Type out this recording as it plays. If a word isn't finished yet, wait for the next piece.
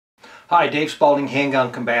Hi, Dave Spalding,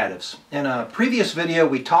 Handgun Combatives. In a previous video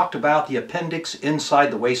we talked about the appendix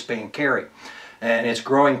inside the waistband carry and its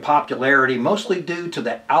growing popularity mostly due to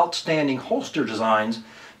the outstanding holster designs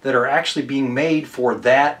that are actually being made for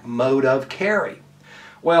that mode of carry.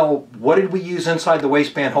 Well, what did we use inside the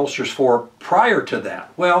waistband holsters for prior to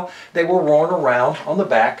that? Well, they were worn around on the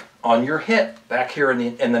back on your hip, back here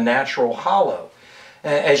in the natural hollow.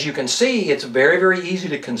 As you can see, it's very easy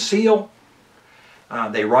to conceal.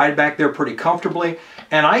 They ride back there pretty comfortably,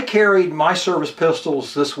 and I carried my service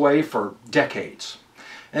pistols this way for decades.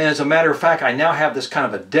 And as a matter of fact, I now have this kind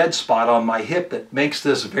of a dead spot on my hip that makes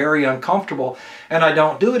this very uncomfortable, and I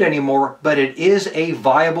don't do it anymore, but it is a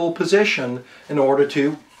viable position in order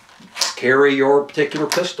to carry your particular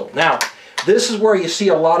pistol. Now, this is where you see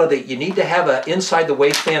a lot of you need to have an inside the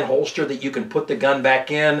waistband holster that you can put the gun back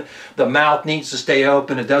in. The mouth needs to stay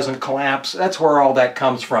open, it doesn't collapse. That's where all that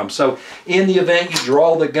comes from. So in the event you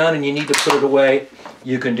draw the gun and you need to put it away,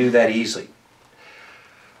 you can do that easily.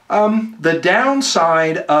 The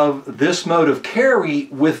downside of this mode of carry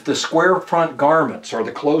with the square front garments or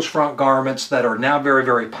the closed front garments that are now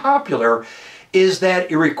very popular is that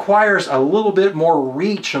it requires a little bit more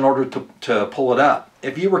reach in order to pull it up.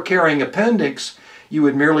 If you were carrying appendix, you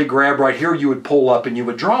would merely grab right here, you would pull up and you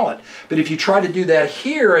would draw it. But if you try to do that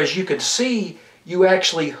here, as you can see, you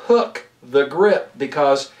actually hook the grip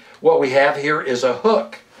because what we have here is a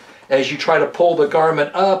hook. As you try to pull the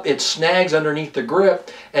garment up, it snags underneath the grip,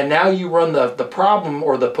 and now you run the problem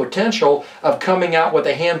or the potential of coming out with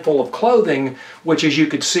a handful of clothing, which as you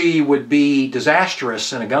could see would be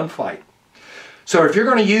disastrous in a gunfight. So if you're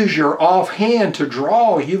going to use your offhand to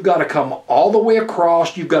draw, you've got to come all the way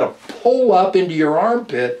across, you've got to pull up into your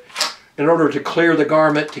armpit in order to clear the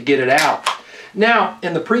garment to get it out. Now,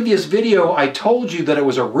 in the previous video, I told you that it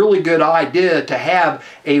was a really good idea to have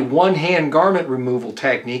a one-hand garment removal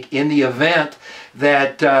technique in the event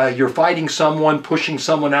that you're fighting someone, pushing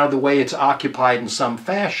someone out of the way, it's occupied in some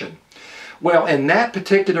fashion. Well, in that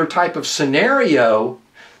particular type of scenario,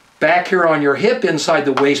 back here on your hip inside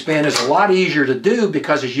the waistband is a lot easier to do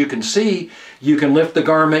because, as you can see, you can lift the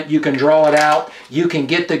garment, you can draw it out, you can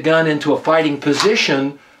get the gun into a fighting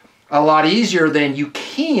position a lot easier than you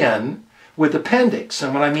can with appendix.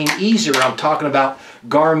 And when I mean easier, I'm talking about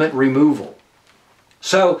garment removal.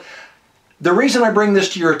 So the reason I bring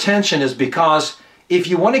this to your attention is because if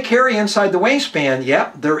you want to carry inside the waistband,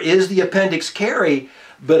 yep, there is the appendix carry,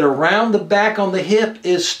 but around the back on the hip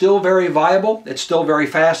is still very viable, it's still very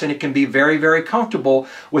fast, and it can be very comfortable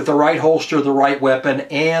with the right holster, the right weapon,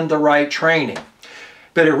 and the right training.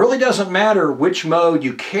 But it really doesn't matter which mode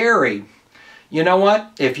you carry. You know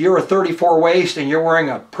what? If you're a 34 waist and you're wearing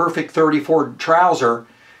a perfect 34 trouser,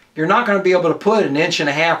 you're not going to be able to put 1.5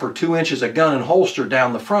 inches or 2 inches of gun and holster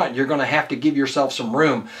down the front. You're going to have to give yourself some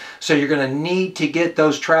room. So you're going to need to get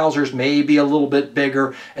those trousers maybe a little bit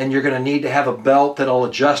bigger, and you're going to need to have a belt that'll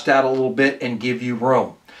adjust out a little bit and give you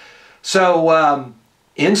room. So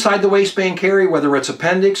inside the waistband carry, whether it's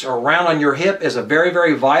appendix or around on your hip, is a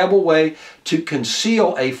very viable way to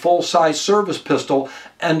conceal a full-size service pistol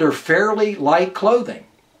under fairly light clothing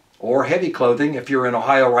or heavy clothing if you're in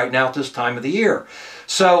Ohio right now at this time of the year.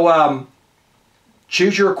 So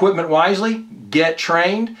choose your equipment wisely, get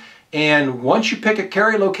trained, and once you pick a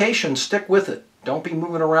carry location, stick with it. Don't be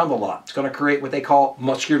moving around a lot. It's going to create what they call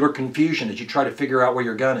muscular confusion as you try to figure out where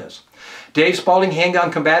your gun is. Dave Spalding,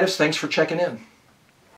 Handgun Combatives, thanks for checking in.